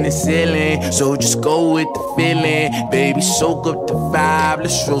flowing and sailing, so just go with the feeling. Baby, soak up the vibe,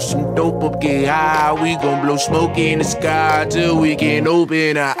 let's throw some dope up, get high. We gon' blow smoke in the sky till we can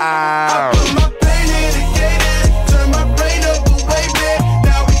open our eyes. I put my pain in the cadence, turn my brain up a wavelength.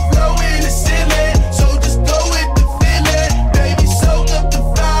 Now we flowing and sailing, so just go with the feeling. Baby, soak up the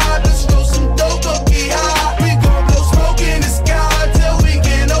vibe, let's throw some dope up, get high. We gon' blow smoke in the sky till we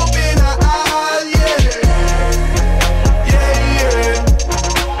can open our eyes.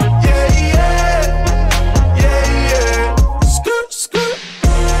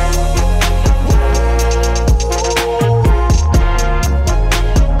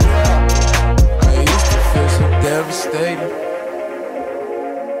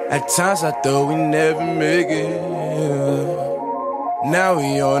 At times I thought we never make it. Now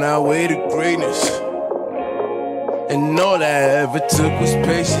we on our way to greatness. And all I ever took was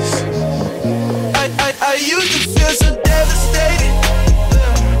patience. I used to feel so devastated.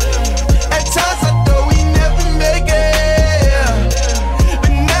 At times I thought we never make it.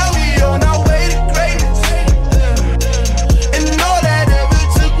 But now we on our way to greatness. And all that ever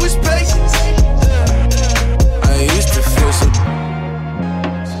took was patience. I used to feel so.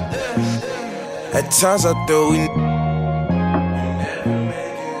 At times I thought we.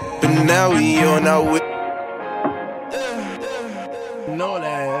 But now we on our way. And all I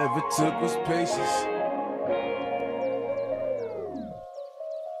ever took was patience.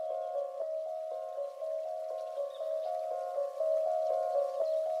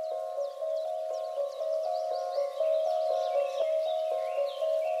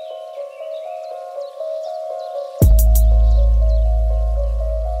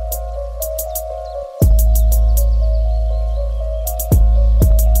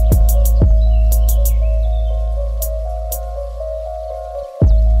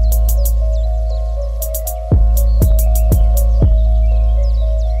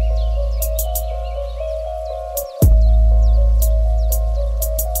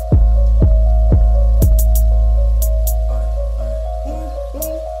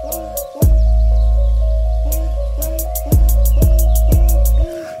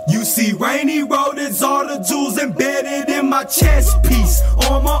 Chess piece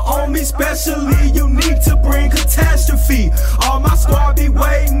on my army, especially you need to bring catastrophe. All my squad be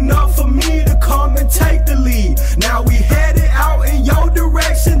waiting up for me to come and take the lead. Now we headed out in your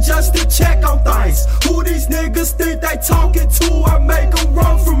direction just to check on things. Who these niggas think they talking to? I make them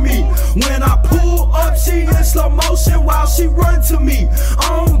run from me. When I pull up, she in slow motion while she run to me.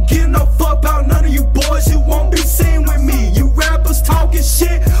 I don't give no fuck about none of you boys. You won't be seen with me. You rappers talking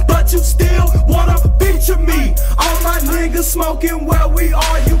shit, but you still wanna feature me. All my niggas smoking where we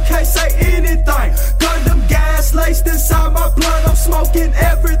are, you can't say anything. Gundam gas laced inside my blood, I'm smoking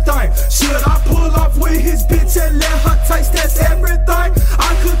everything. Should I pull off with his bitch and let her taste that's everything?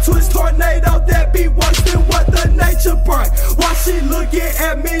 I could twist tornado, that be worse than what the nature bring. Why she looking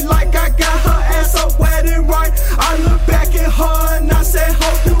at me like I got her ass a wedding ring? I look back at her and I said, ho,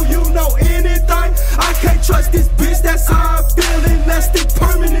 do you know anything? I can't trust this bitch, that's how I'm feeling, left it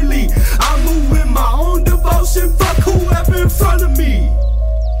permanently. I move with my own devotion, fuck whoever in front of me.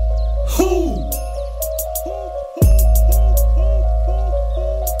 Who?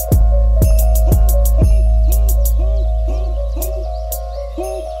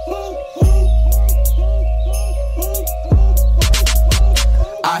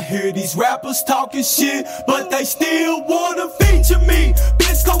 I hear these rappers talking shit, but they still wanna feature me.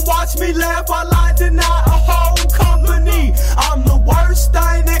 Bitch, come watch me laugh while I deny a whole company. I'm the worst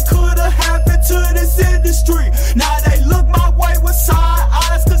thing that could've happened to this industry. Now they look my way with side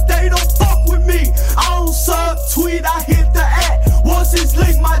eyes, cause they don't fuck with me. I don't subtweet, I hit the at. Once it's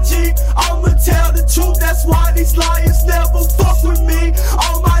linked my G, I'ma tell the truth. That's why these liars never fuck with me.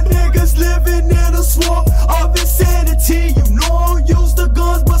 All my niggas living in a swamp of insanity. You know I don't use the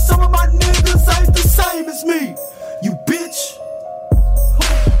guns, but some of my niggas ain't the same as me. You bitch.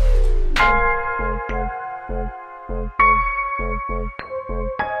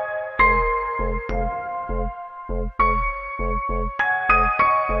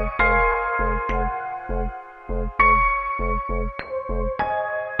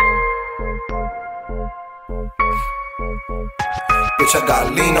 Bitch, I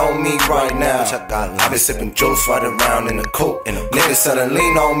got lean on me right now. I been sipping juice right around in the coop. Niggas selling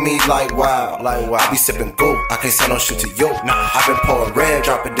lean on me like wow. I be sipping goop, I can't sell no shit to you. I been pouring red,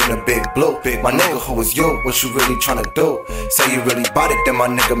 drop it in a big blue. My nigga, who is you? What you really tryna do? Say you really bought it, then my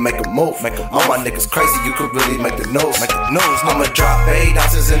nigga make a move. All my niggas crazy, you could really make the news. I'ma drop 8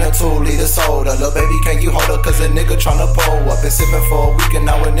 ounces in a 2-liter soda. Lil' baby, can you hold her? Cause a nigga tryna pull up. Been sipping for a week and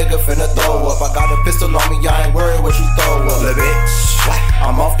now a nigga finna throw up. I got a pistol on me, I ain't worried what you throw up. Lil' bitch,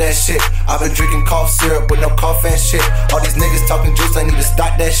 I'm off that shit. I been drinking cough syrup with no cough and shit. All these niggas talking juice, I need to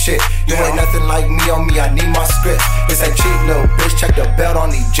stop that shit. You ain't nothing like me on me, I need my script. This ain't cheap, little bitch. Check the belt on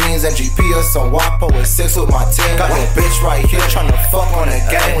these jeans and GPS on WAPO with 6 with my team. Got no bitch right here tryna fuck on the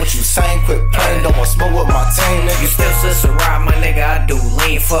game. What you saying? Quit playing, don't want smoke with my team, nigga. You still sister ride, my nigga, I do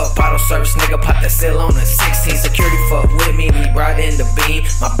lean. Fuck bottle service, nigga, pop that seal on the 16. Security fuck with me, we brought in the beam.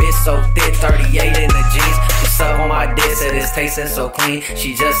 My bitch so thick, 38 in the jeans. You suck on my dick, said it's tasting so clean.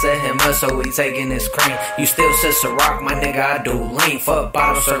 She just said him up, so we taking this cream. You still sister rock, my nigga, I do lean. Fuck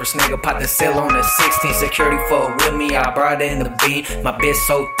bottle service, nigga, pop the seal on the 16. Security fuck with me, I brought in the bean. My bitch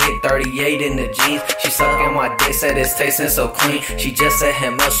so thick, 38 in the jeans. She sucking my dick, said it's tasting so clean. She just said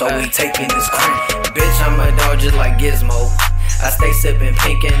him up, so we taking this cream. Bitch, I'm a dog just like Gizmo. I stay sippin'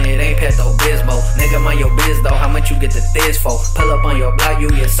 pink and it ain't Pepto-Bismol. Nigga, mind your biz though, how much you get the thiz for? Pull up on your block, you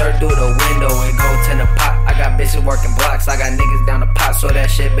get served through the window and go 10 a pop. I got bitches working blocks, I got niggas down the pot, so that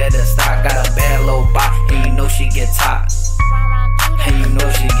shit better stop. Got a bad little bot, and you know she get top. And you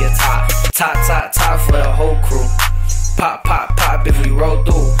know she get top. Top for the whole crew. Pop, pop, pop if we roll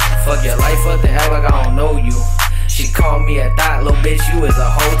through. Fuck your life up, then act like I don't know you. She called me a thought, little bitch, you is a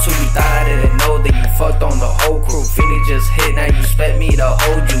hoe too. You thought I didn't know that you fucked on the whole crew. Finny just hit, now you expect me to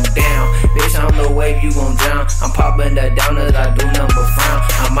hold you down. Bitch, I'm the wave, you gon' drown. I'm popping the downers, I do number frown.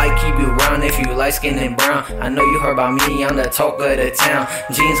 I might keep you round if you light skin and brown. I know you heard about me, I'm the talk of the town.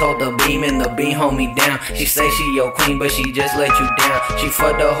 Jeans hold the beam and the beam hold me down. She say she your queen, but she just let you down. She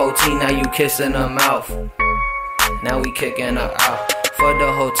fucked the whole team, now you kissing her mouth. Now we kicking her out. Fuck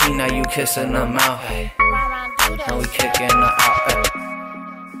the whole team, now you kissing her mouth. Now we kicking her out.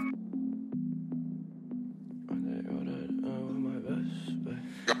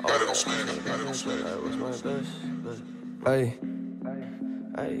 Hey,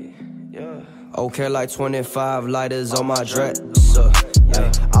 yeah. Okay, like 25 lighters on my dresser.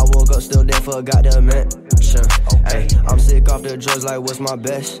 Hey, I woke up still there, forgot to mention. Hey, I'm sick off the drugs, like what's my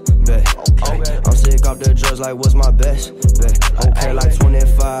best bet? I'm sick off the drugs, like what's my best bet? Okay, like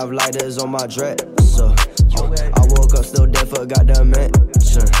 25 lighters on my dresser. I woke up still there, forgot to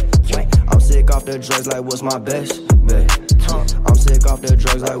mention. I'm sick off the drugs, like what's my best bet? I'm sick off the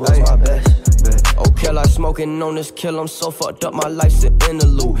drugs, like what's my best bet? Okay, like smoking on this kill, I'm so fucked up, my life's an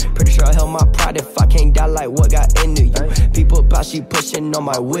interlude. Pretty sure I held my pride if I can't die, like what got into you? People about she pushing on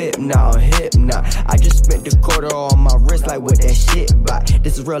my whip now, hip now. I just spent the quarter on my wrist, like what that shit by.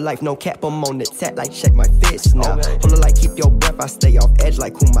 This is real life, no cap, I'm on the tap, like check my fits now. Hold it like keep your breath, I stay off edge,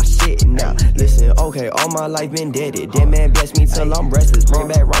 like who my shit now. Listen, okay, all my life been dead. Dead man bless me till I'm restless. Bring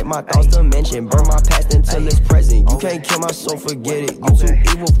back right my thoughts to mention. Burn my past until it's present. You can't kill my soul, forget it. You too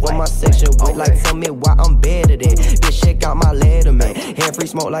evil for my section. Wait, like tell me why I'm better than. Bitch, check out my letter, man. Hand free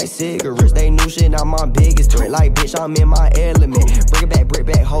smoke like cigarettes. They new shit, not my biggest threat. Like bitch, I'm in my element. Bring it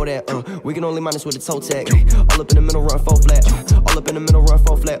back, hold that. We can only minus with the toe tag. All up in the middle, run 4 flat. All up in the middle, run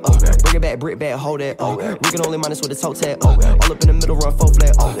 4 flat. Bring it back, hold that. We can only minus with the toe tag. All up in the middle, run 4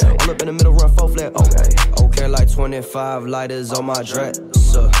 flat. All up in the middle, run 4 flat. Okay, like 25 lighters on my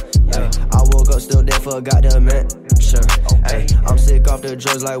dresser. I woke up still there, forgot to mention. I'm sick off the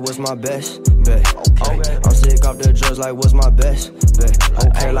drugs, like what's my best bet? I'm sick off the drugs, like what's my best bet?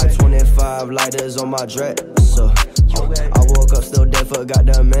 Okay, like 25 lighters on my dresser. I woke up still there, forgot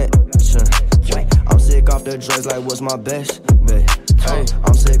to mention. I'm sick off the drugs, like what's my best bet?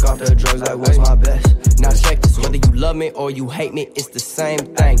 I'm sick off the drugs, like what's my best? Now check this, whether you love me or you hate me, it's the same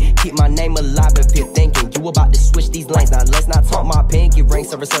thing. Keep my name alive if you're thinking you about to switch these lanes. Now let's not talk my pinky ring,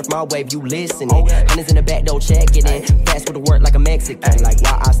 surf my wave, you listening. Hundreds in the back door, check it in. Fast with the work like a Mexican. Like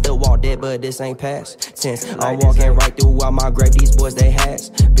why I still walk dead, but this ain't past tense. I'm walking right through all my grave, these boys they has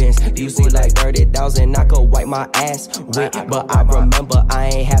been. You see like 30,000, I could wipe my ass with. But I remember I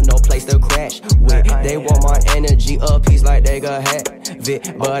ain't have no place to crash with. They want my energy a piece like they got hat.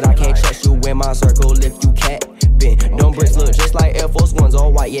 But I can't trust you in my circle if you cat been. Them bricks look just like Air Force Ones,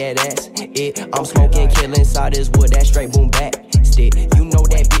 all white, yeah, that's it. I'm smoking, kill inside this wood, that straight boom back stick. You know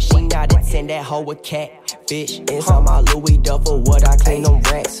that bitch, she not a 10, that hoe a cat fish. Inside my Louis duffel, what I clean them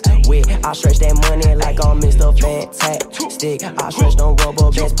racks with. I stretch that money like I'm Mr. Fantastic. I stretch them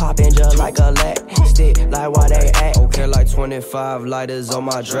rubber bands, popping just like a stick. Like why they act? Okay, like 25 lighters on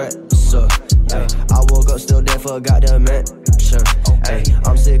my dresser. I woke up still there, forgot to mention.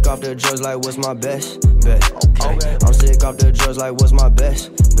 I'm sick off the drugs, like what's my best bet? I'm sick off the drugs, like what's my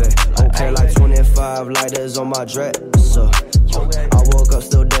best bet? Okay, like 25 lighters on my dresser. I woke up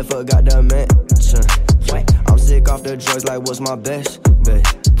still there, forgot to mention. I'm sick off the drugs, like what's my best bet?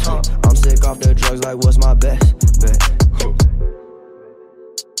 I'm sick off the drugs, like what's my best bet?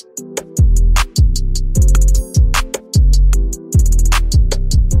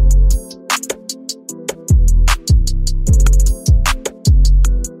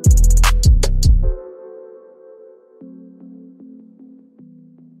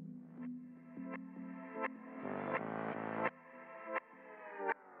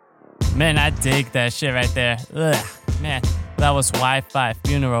 Man, I dig that shit right there. Ugh, man, that was Wi-Fi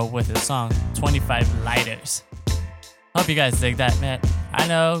Funeral with the song 25 Lighters. Hope you guys dig that, man. I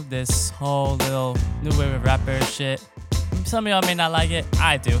know this whole little new wave of rapper shit. Some of y'all may not like it.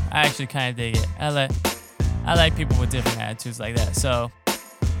 I do. I actually kind of dig it. I like people with different attitudes like that. So,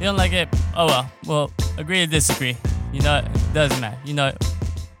 you don't like it? Oh well. Well, agree to disagree. You know, it doesn't matter. You know,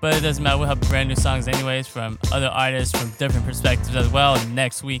 but it doesn't matter. We'll have brand new songs anyways from other artists from different perspectives as well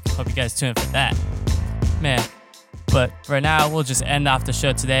next week. Hope you guys tune in for that. Man. But for now, we'll just end off the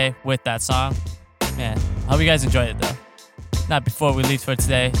show today with that song. Man, I hope you guys enjoyed it though. Now, before we leave for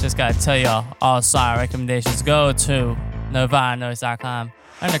today, just gotta tell y'all all song recommendations go to NirvanaNoise.com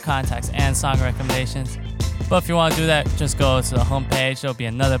under contacts and song recommendations. But if you want to do that, just go to the homepage. There'll be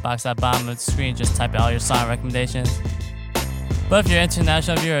another box at the bottom of the screen. Just type in all your song recommendations. But if you're an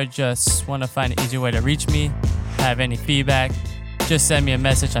international viewer or just want to find an easier way to reach me, have any feedback, just send me a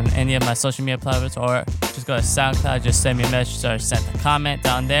message on any of my social media platforms, or just go to SoundCloud, just send me a message or send a comment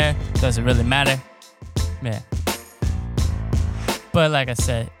down there. Doesn't really matter. Man. But like I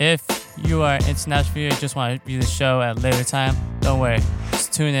said, if you are an international viewer, just want to view the show at a later time, don't worry.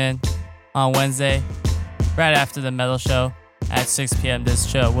 Just tune in on Wednesday, right after the metal show at 6 p.m. This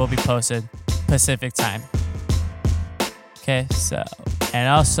show will be posted Pacific time. Okay, so, and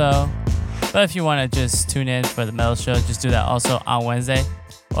also, but if you want to just tune in for the metal show, just do that also on Wednesday,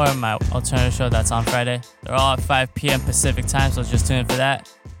 or my alternative show that's on Friday. They're all at 5 p.m. Pacific time, so just tune in for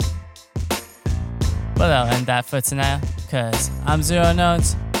that. But I'll end that for tonight, because I'm Zero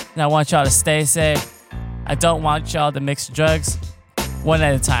Unknowns, and I want y'all to stay safe. I don't want y'all to mix drugs one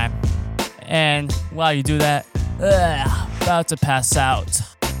at a time. And while you do that, about to pass out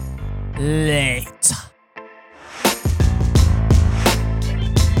late.